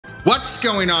What's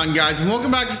going on, guys, and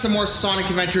welcome back to some more Sonic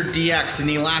Adventure DX. In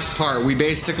the last part, we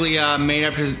basically made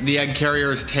up the egg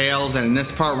carrier's tails, and in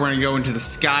this part we're going to go into the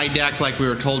sky deck like we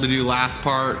were told to do last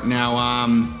part. Now,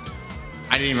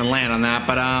 I didn't even land on that,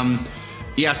 but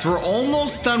yes, we're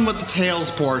almost done with the tails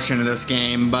portion of this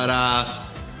game, but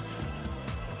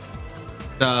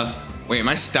wait, am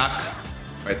I stuck?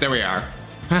 Right, there we are.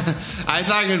 I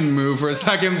thought I could move for a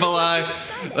second, but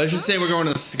let's just say we're going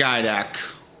to the sky deck.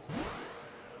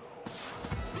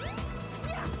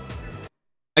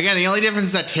 Again, the only difference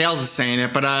is that Tails is saying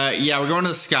it, but yeah, we're going to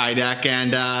the sky deck,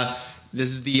 and this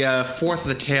is the fourth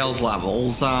of the Tails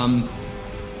levels.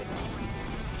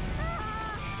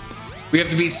 We have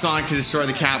to beat Sonic to destroy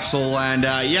the capsule, and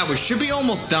yeah, we should be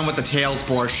almost done with the Tails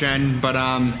portion, but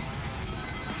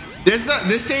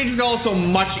this stage is also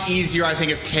much easier, I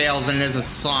think, as Tails than it is as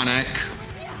Sonic.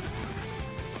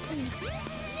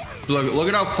 Look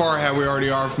at how far ahead we already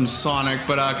are from Sonic,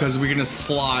 but because we can just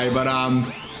fly, but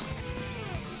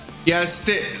yes,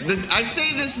 I'd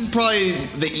say this is probably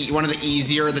one of the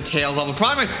easier of the Tails levels.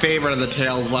 Probably my favorite of the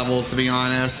Tails levels, to be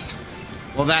honest.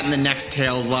 Well, that and the next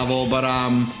Tails level, but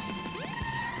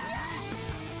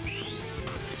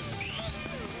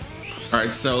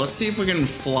alright, so let's see if we can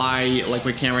fly like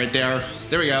we can right there.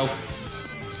 There we go.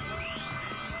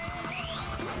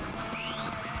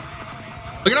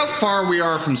 Look at how far we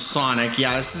are from Sonic.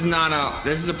 Yeah, this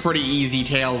is a pretty easy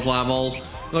Tails level.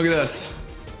 Look at this.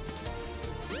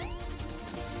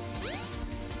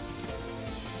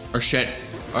 Oh shit.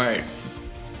 Alright.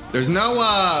 There's no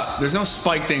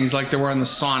spike things like there were in the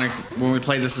Sonic when we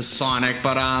played this as Sonic,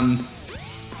 but I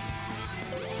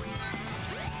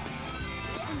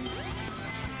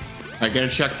get a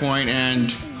checkpoint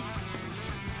and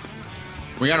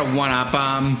we got a 1-up.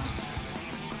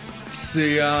 Let's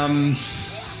see,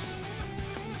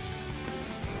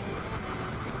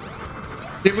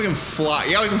 see if we can fly.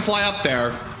 Yeah, we can fly up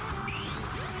there.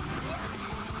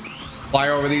 Fly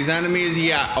over these enemies.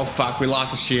 Yeah. Oh fuck, we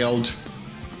lost the shield.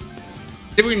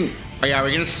 If we can, oh yeah,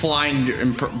 we can just fly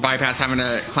and bypass having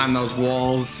to climb those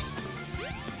walls.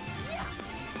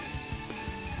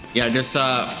 Yeah, just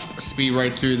speed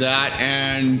right through that,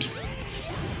 and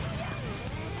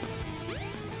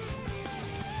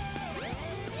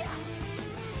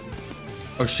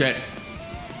oh shit.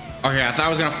 Okay, I thought I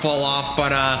was gonna fall off,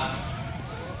 but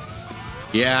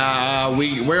yeah,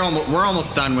 we're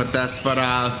almost done with this, but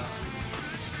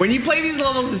when you play these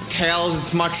levels as Tails,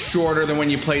 it's much shorter than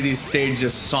when you play these stages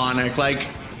as Sonic. Like,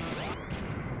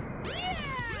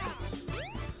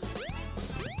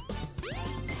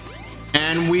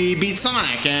 and we beat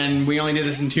Sonic, and we only did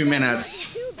this in 2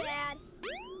 minutes.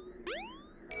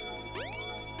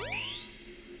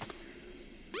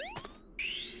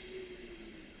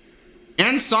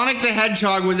 And Sonic the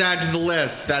Hedgehog was added to the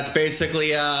list. That's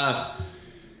basically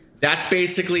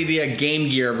the Game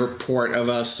Gear report of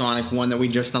Sonic 1 that we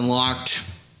just unlocked.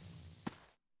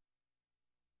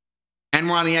 And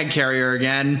we're on the egg carrier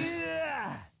again.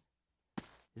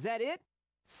 Is that it?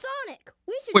 Sonic,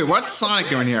 we should. Wait, what's Sonic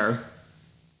doing here?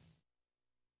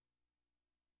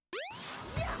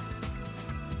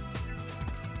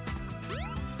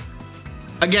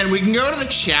 Again, we can go to the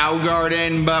Chow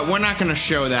Garden, but we're not going to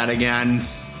show that again.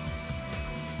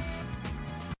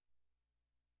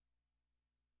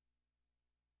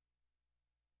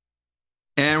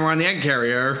 And we're on the egg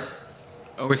carrier.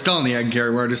 Oh, we're still on the egg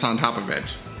carrier. We're just on top of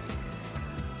it.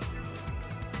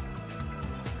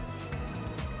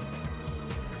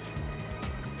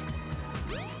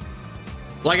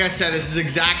 Like I said, this is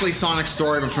exactly Sonic's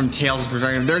story, but from Tails'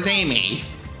 perspective. There's Amy.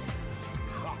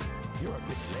 You're a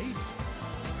bit late.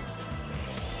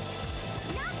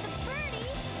 Not the birdie.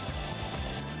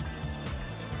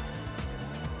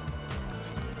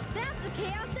 That's the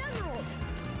Chaos Emerald.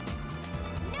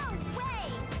 No way.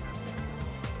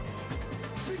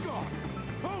 Be gone,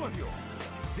 all of you.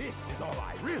 This is all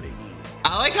I really need.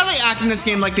 I like how they act in this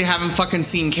game like they haven't fucking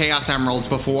seen Chaos Emeralds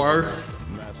before.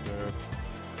 Master.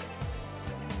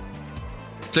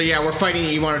 So yeah, we're fighting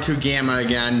E102 Gamma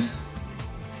again.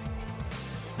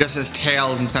 Just as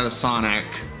Tails instead of Sonic.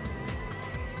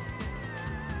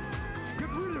 Get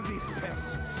rid of these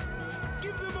pests.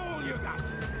 Give them all you got.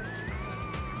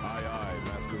 Aye, aye,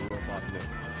 Master Robotnik.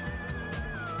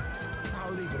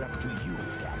 I'll leave it up to you,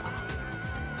 Gamma.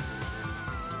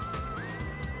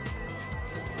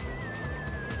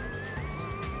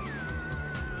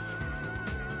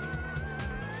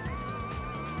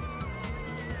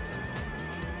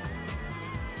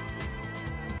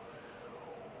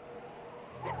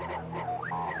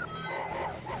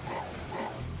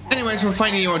 Anyways, we're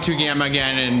fighting E102 Gamma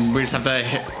again, and we just have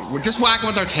to we're just whacking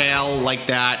with our tail like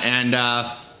that, and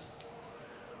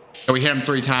So we hit him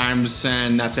 3 times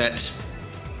and that's it.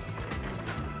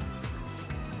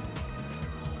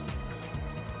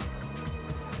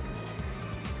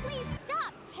 Please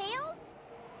stop, Tails!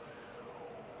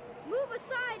 Move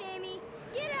aside, Amy!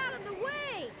 Get out of the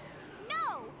way!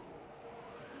 No!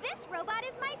 This robot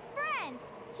is my friend!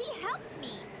 He helped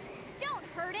me! Don't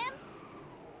hurt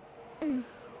him!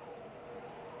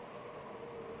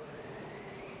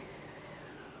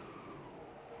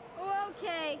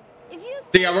 Okay, if you...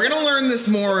 So yeah, we're gonna learn this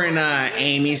more in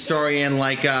Amy's story, and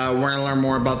like we're gonna learn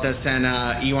more about this in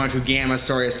E1 Gamma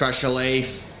story especially.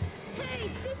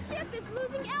 Hey, this ship is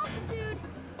losing altitude!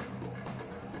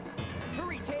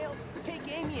 Hurry, Tails! Take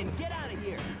Amy and get out of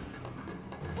here!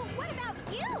 But what about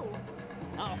you?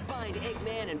 I'll find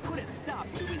Eggman and put a stop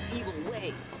to his evil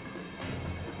ways.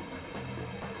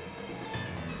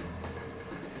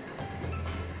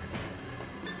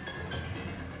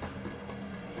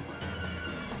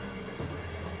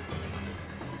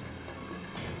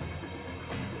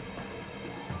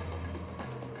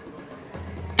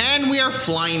 And we are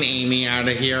flying Amy out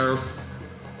of here.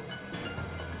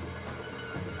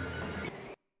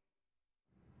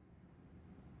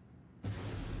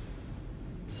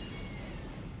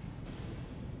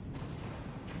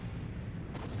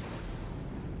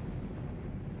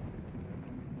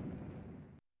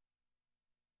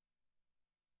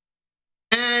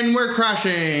 And we're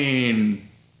crashing.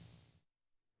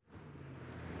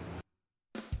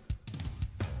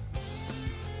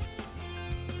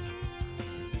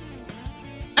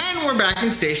 And we're back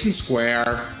in Station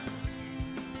Square.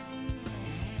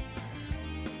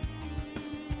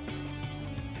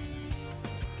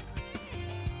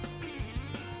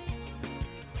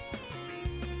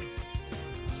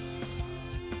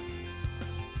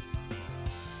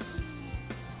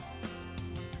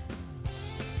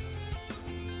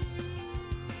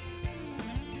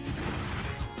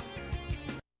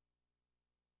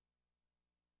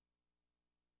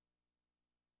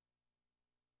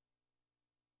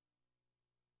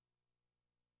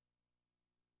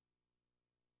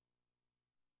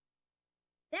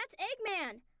 That's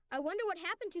Eggman! I wonder what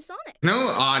happened to Sonic. No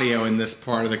audio in this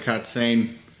part of the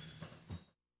cutscene.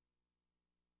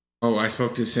 Oh, I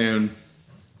spoke too soon.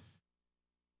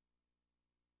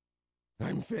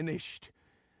 I'm finished.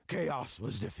 Chaos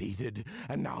was defeated,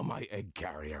 and now my egg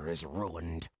carrier is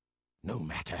ruined. No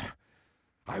matter.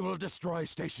 I will destroy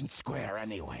Station Square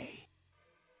anyway.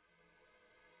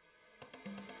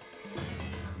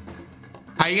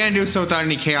 How you gonna do so without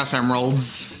any Chaos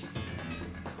Emeralds?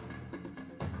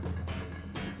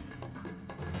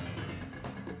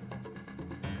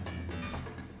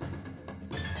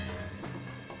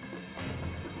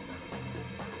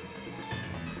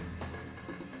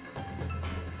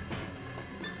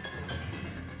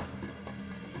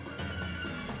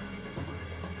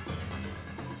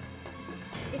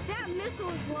 If that missile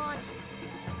is launched...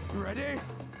 Ready?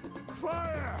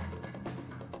 Fire!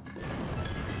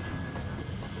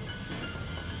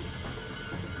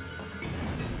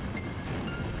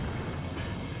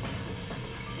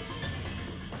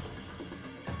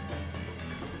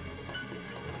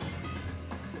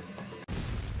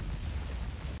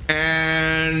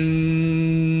 And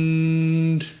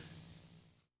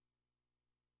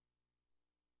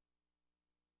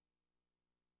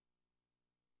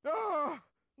Ah,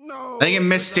 no! I think it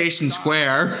missed Station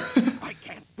Square. I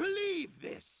can't believe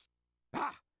this!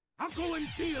 Ah, I'll go and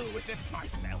deal with it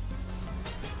myself.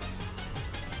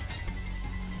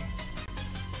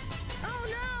 Oh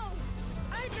no!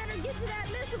 I'd better get to that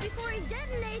missile before he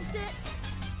detonates it!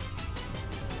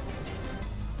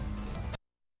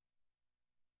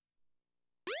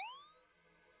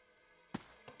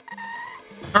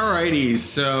 Alrighty,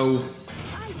 so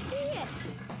I see it!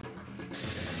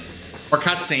 our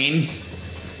cutscene.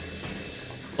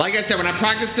 Like I said, when I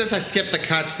practiced this, I skipped the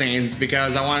cutscenes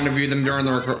because I wanted to view them during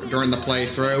the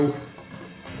playthrough.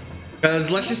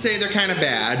 Because let's just say they're kind of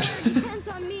bad. Depends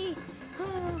on me.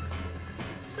 Oh,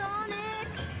 Sonic!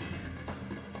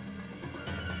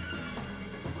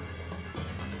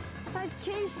 I've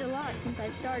changed a lot since I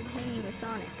started hanging with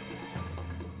Sonic.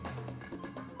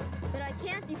 But I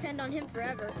can't depend on him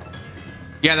forever.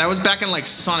 Yeah, that was back in like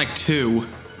Sonic 2.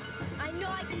 I know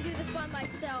I can do this by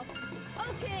myself.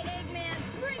 Okay, Eggman,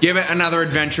 bring Give it another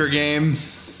adventure game.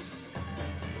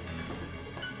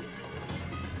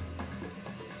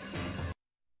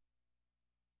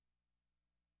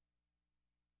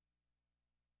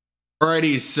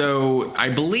 Alrighty, so I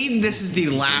believe this is the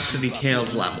last of the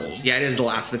Tails levels. Yeah, it is the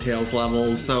last of the Tails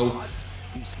levels, so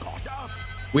He's caught up.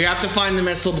 we have to find the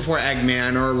missile before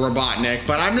Eggman or Robotnik.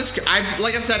 But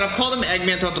like I've said, I've called him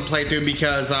Eggman throughout the playthrough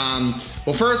because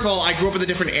Well, first of all, I grew up with a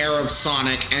different era of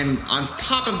Sonic, and on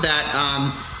top of that,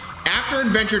 after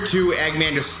Adventure 2,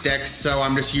 Eggman just sticks, so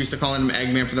I'm just used to calling him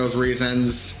Eggman for those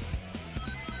reasons.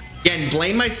 Again,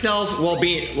 blame myself while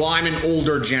I'm an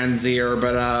older Gen Zer,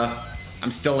 but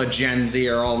I'm still a Gen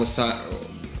Zer all of a sudden,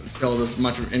 still this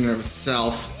much in and of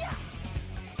itself.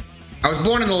 I was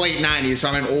born in the late 90s, so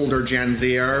I'm an older Gen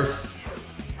Zer.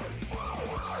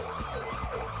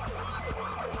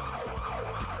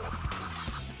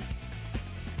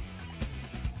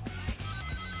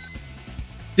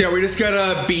 Yeah, we just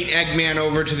gotta beat Eggman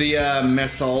over to the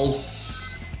missile.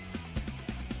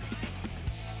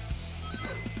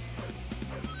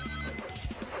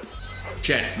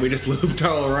 Shit, we just looped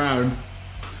all around.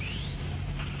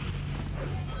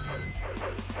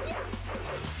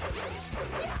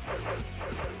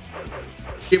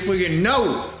 If we can,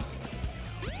 no!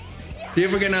 See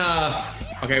if we can,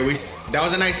 okay, that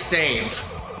was a nice save.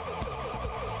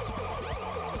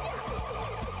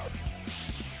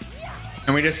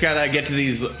 And we just gotta get to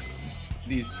these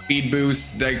speed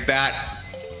boosts like that.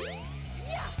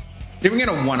 See if we can get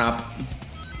a 1-up.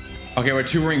 Okay, we're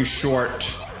 2 rings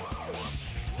short.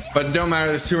 But it don't matter,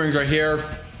 there's 2 rings right here.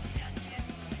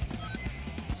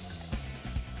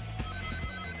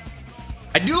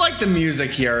 I do like the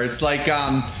music here. It's like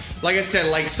I said,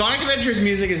 like Sonic Adventure's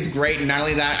music is great, and not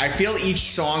only that, I feel each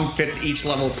song fits each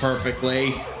level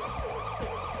perfectly.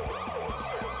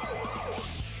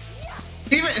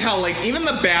 Even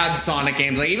the bad Sonic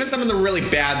games, like even some of the really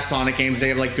bad Sonic games, they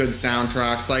have like good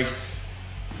soundtracks. Like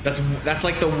that's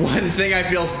like the one thing I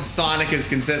feel Sonic is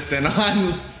consistent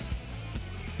on.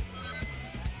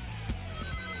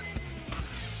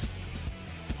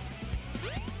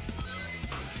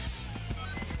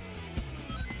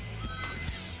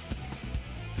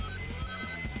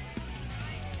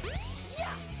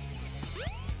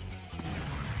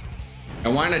 I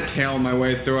want to tail my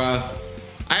way through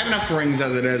I have enough rings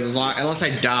as it is, unless I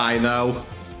die, though.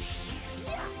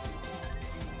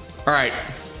 Alright.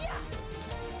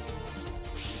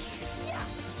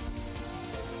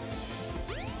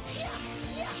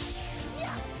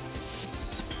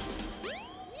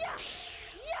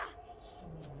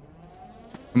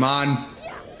 Come on.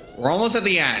 We're almost at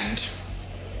the end.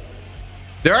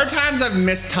 There are times I've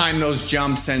mistimed those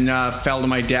jumps and fell to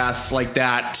my death like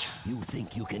that. You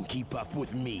think you can keep up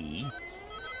with me?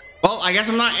 Well, I guess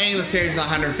I'm not ending the stage with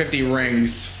 150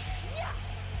 rings.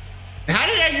 And how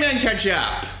did Eggman catch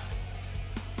up?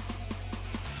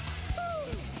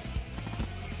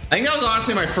 I think that was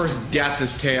honestly my first death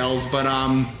as Tails, but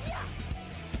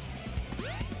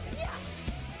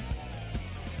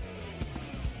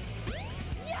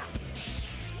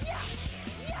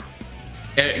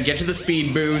get to the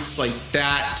speed boost like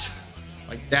that,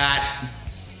 like that.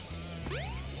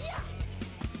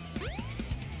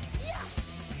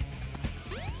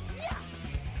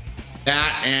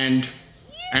 That, and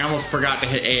I almost forgot to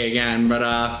hit A again, but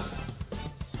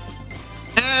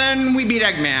and we beat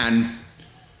Eggman.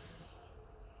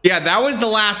 Yeah, that was the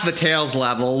last of the Tails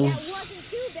levels.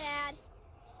 That wasn't too bad.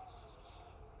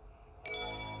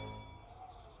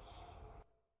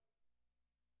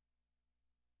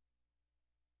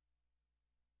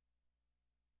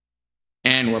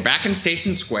 And we're back in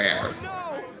Station Square.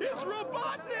 No, it's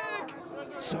Robotnik!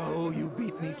 So you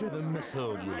beat me to the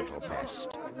missile, you little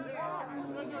pest.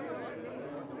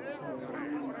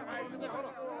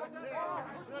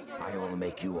 I will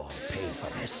make you all pay for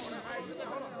this.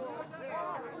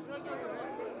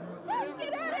 Let's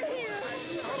get out of here!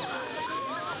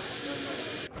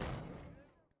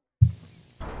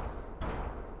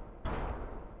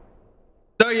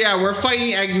 So yeah, we're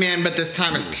fighting Eggman, but this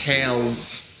time it's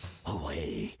Tails.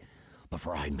 Away,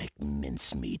 before I make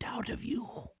mincemeat out of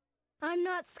you. I'm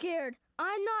not scared.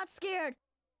 I'm not scared.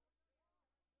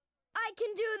 I can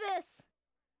do this.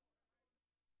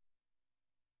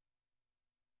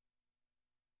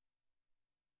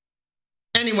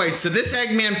 Anyway, so this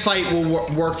Eggman fight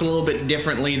works a little bit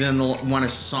differently than the one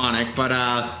of Sonic, but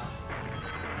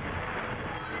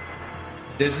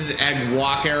this is Egg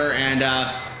Walker, and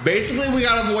basically we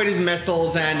gotta avoid his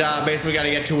missiles, and basically we gotta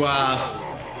get to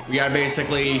we gotta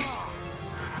basically,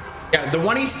 yeah, the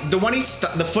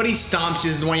foot he stomps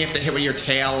is the one you have to hit with your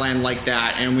tail, and like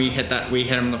that, and we hit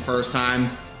him the first time.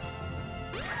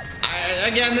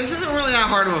 Again, this isn't really that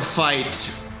hard of a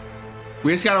fight.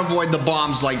 We just gotta avoid the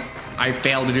bombs like I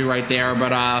failed to do right there,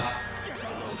 but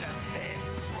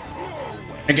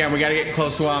again, we gotta get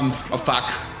close to him. Oh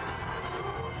fuck.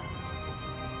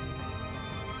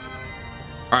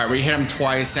 Alright, we hit him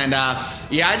twice, and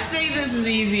yeah, I'd say this is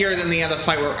easier than the other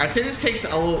fight. I'd say this takes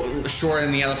a little shorter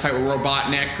than the other fight with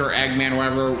Robotnik or Eggman,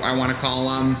 whatever I want to call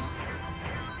him.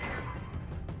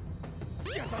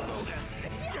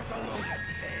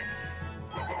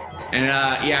 And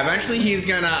yeah, eventually he's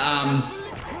gonna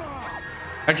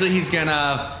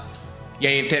yeah,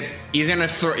 he's gonna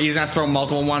throw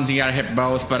multiple ones. You gotta hit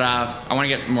both, but I want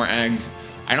to get more eggs.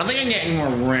 I don't think I can get any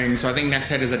more rings, so I think next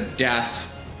hit is a death.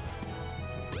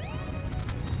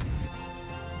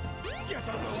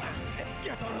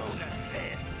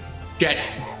 Shit.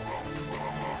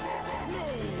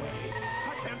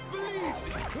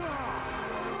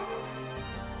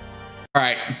 All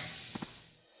right.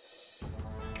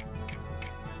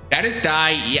 That is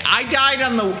die. Yeah, I died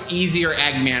on the easier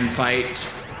Eggman fight.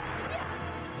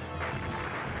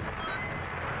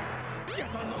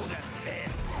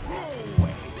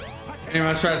 Anyway,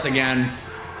 let's try this again.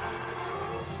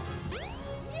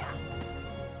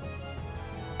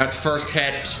 That's first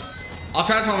hit. I'll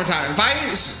try this one more time. If I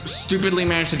stupidly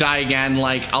manage to die again,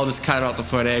 like, I'll just cut out the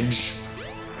footage.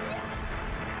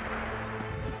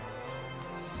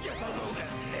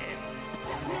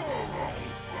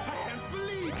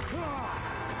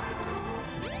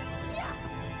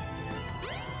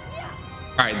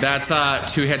 All right, that's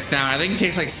 2 hits down. I think it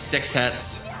takes like 6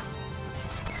 hits.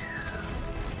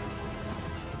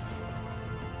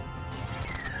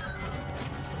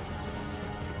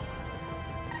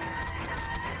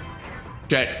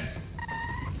 Shit.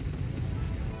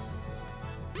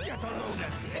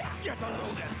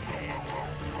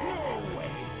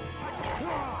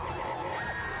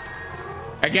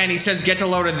 Again, he says get a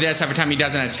load of this every time he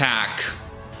does an attack.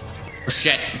 Oh,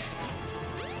 shit.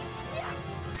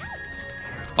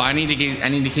 Well, I need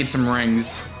to keep some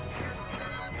rings.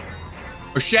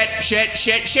 Oh shit, shit,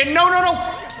 shit, shit. No, no, no.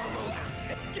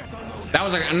 That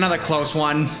was like another close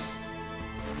one.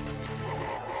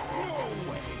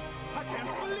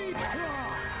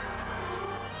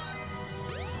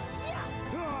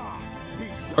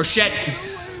 Oh shit.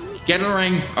 Get in the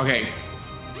ring. Okay.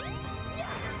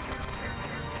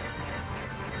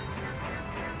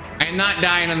 I'm not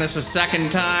dying on this a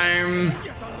second time.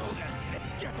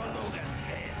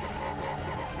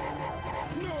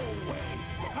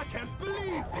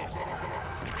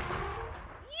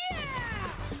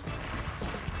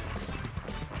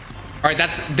 All right,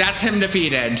 that's him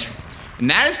defeated. And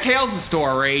that is Tails'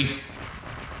 story.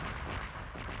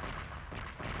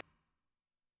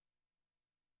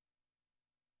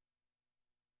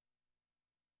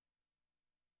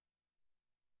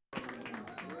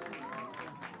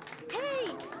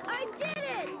 Hey, I did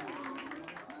it!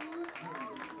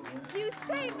 You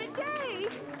saved the day!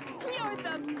 You're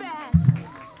the best!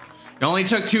 It only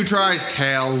took 2 tries,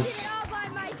 Tails. All by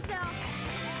myself.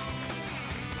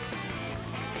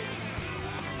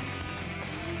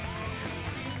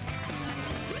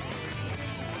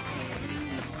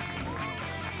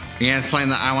 Again, it's playing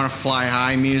the I Want to Fly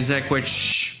High music,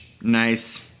 which,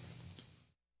 nice.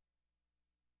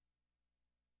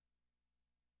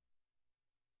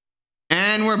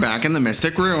 And we're back in the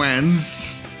Mystic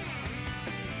Ruins.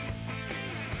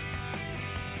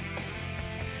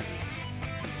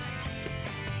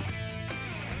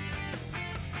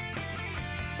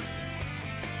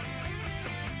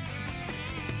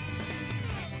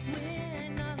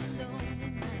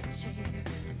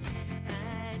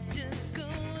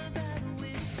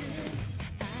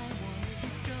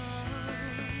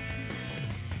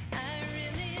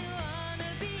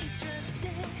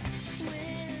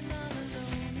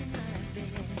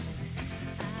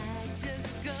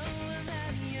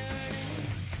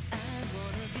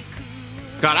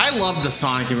 God, I love the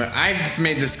Sonic Adventure. I've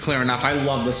made this clear enough. I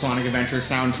love the Sonic Adventure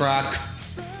soundtrack.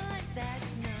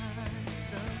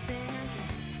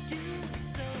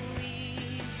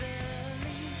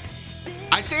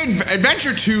 I'd say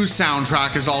Adventure 2's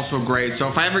soundtrack is also great. So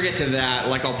if I ever get to that,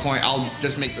 like I'll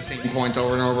just make the same points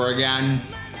over and over again.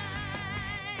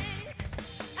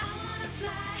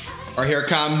 Or here it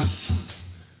comes.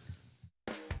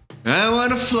 I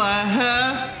wanna fly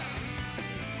high.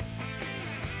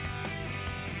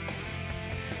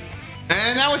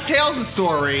 And that was Tails'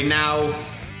 story. Now,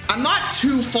 I'm not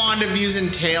too fond of using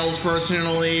Tails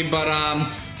personally, but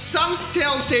some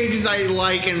Tails stages I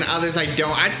like and others I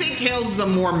don't. I'd say Tails is a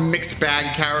more mixed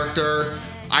bag character.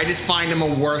 I just find him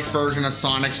a worse version of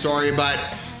Sonic's story, but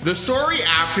the story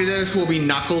after this will be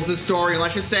Knuckles' story.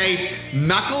 Let's just say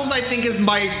Knuckles, I think, is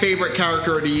my favorite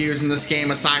character to use in this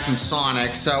game aside from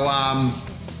Sonic. So,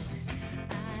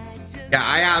 yeah,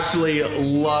 I absolutely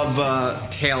love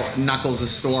Knuckles'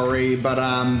 story, but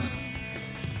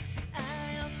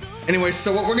anyway,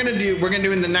 so what we're gonna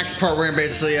do in the next part, we're gonna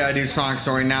basically do Sonic's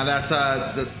story. Now that's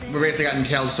we're basically gotten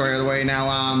Tails' story out of the way.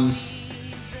 Now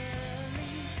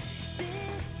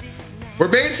We're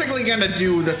basically gonna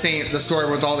do the story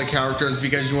with all the characters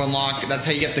because you unlock, that's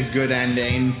how you get the good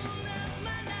ending.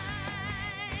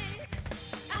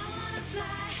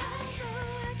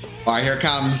 Alright, here it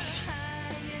comes.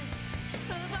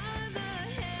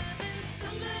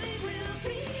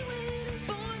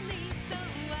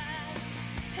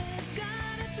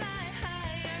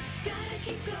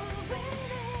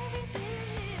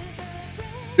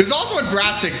 There's also a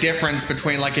drastic difference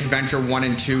between like Adventure 1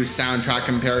 and 2 soundtrack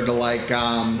compared to like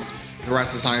the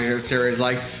rest of the Sonic series.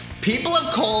 Like, people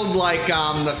have called like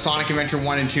the Sonic Adventure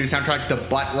 1 and 2 soundtrack the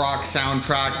butt rock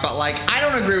soundtrack, but like I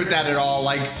don't agree with that at all.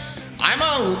 Like,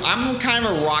 I'm kind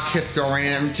of a rock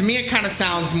historian, and to me it kind of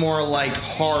sounds more like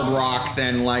hard rock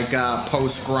than like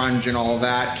post grunge and all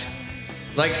that.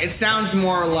 Like, it sounds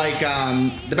more like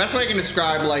the best way I can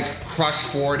describe like Crush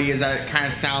 40 is that it kind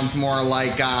of sounds more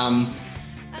like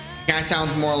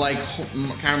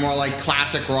more like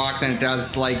classic rock than it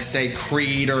does like, say,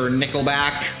 Creed or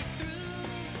Nickelback.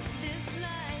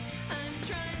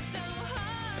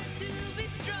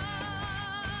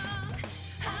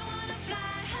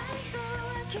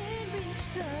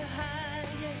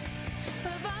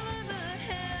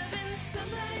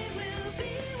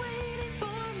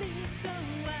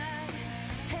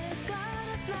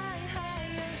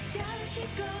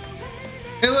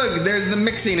 Hey look, there's the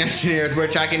mixing engineers,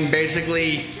 which I can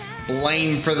basically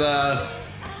blame for the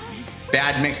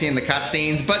bad mixing in the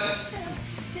cutscenes, but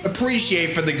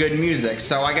appreciate for the good music.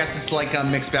 So I guess it's like a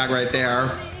mixed bag right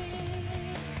there.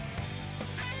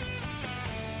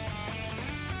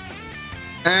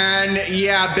 And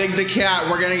yeah, Big the Cat,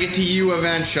 we're gonna get to you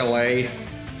eventually.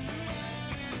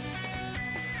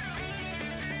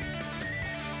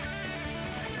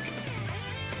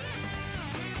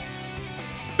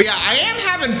 But yeah, I am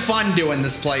having fun doing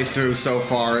this playthrough so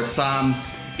far. It's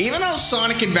even though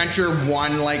Sonic Adventure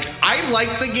 1, like, I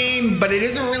like the game, but it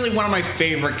isn't really one of my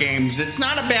favorite games. It's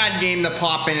not a bad game to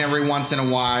pop in every once in a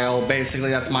while.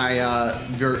 Basically, that's my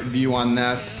view on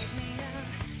this.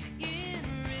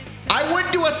 I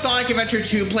would do a Sonic Adventure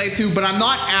 2 playthrough, but I'm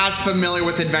not as familiar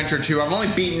with Adventure 2.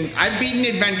 I've beaten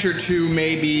Adventure 2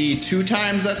 maybe 2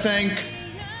 times, I think.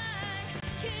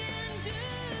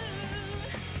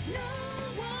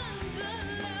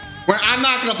 Where I'm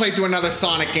not gonna play through another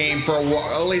Sonic game for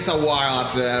at least a while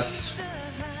after this.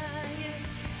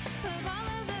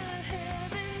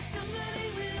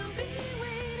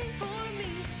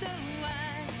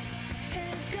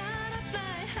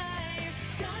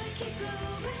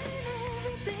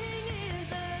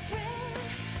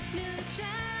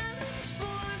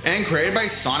 And created by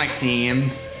Sonic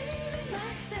Team.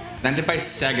 Presented by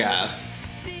Sega.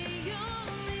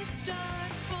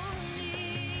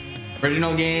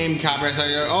 Original game, copyright.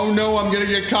 Oh no, I'm gonna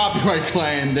get copyright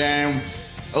claimed. And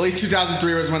at least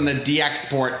 2003 was when the DX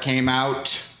port came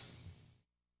out.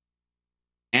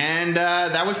 And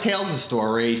that was Tails'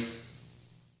 story.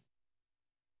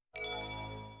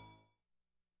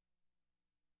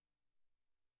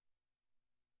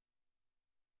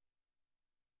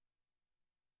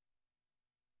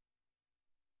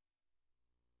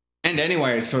 And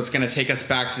anyway, so it's gonna take us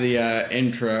back to the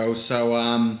intro.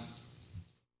 So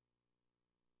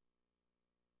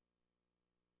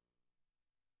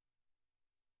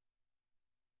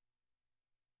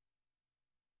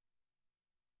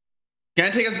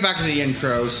gonna take us back to the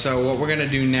intro. So what we're gonna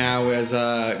do now is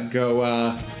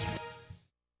go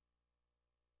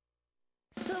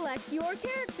Select your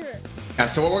character. yeah,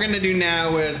 so what we're gonna do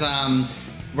now is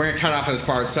we're gonna cut off this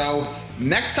part. So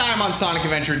next time on Sonic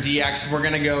Adventure DX, we're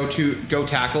gonna go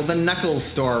tackle the Knuckles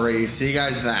story. See you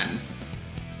guys then.